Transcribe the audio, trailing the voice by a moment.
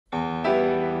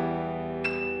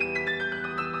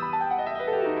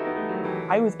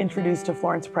I was introduced to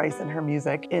Florence Price and her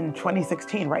music in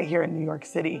 2016, right here in New York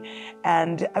City.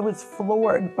 And I was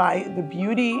floored by the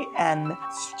beauty and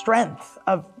strength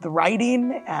of the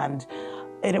writing, and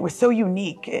it was so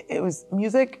unique. It was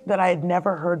music that I had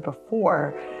never heard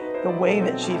before, the way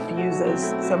that she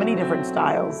fuses so many different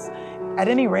styles. At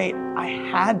any rate, I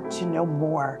had to know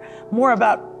more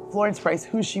about Florence Price,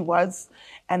 who she was,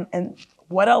 and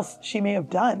what else she may have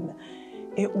done.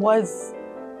 It was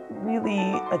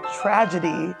really a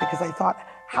tragedy because I thought,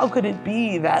 how could it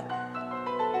be that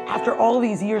after all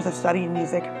these years of studying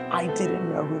music, I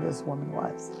didn't know who this woman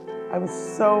was? I was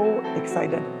so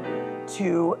excited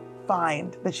to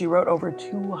find that she wrote over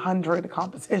 200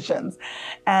 compositions.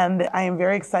 And I am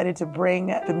very excited to bring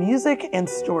the music and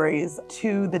stories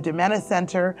to the Domena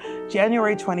Center,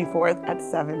 January 24th at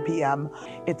 7 p.m.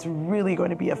 It's really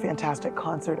going to be a fantastic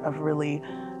concert of really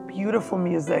beautiful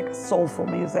music, soulful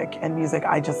music, and music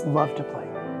I just love to play.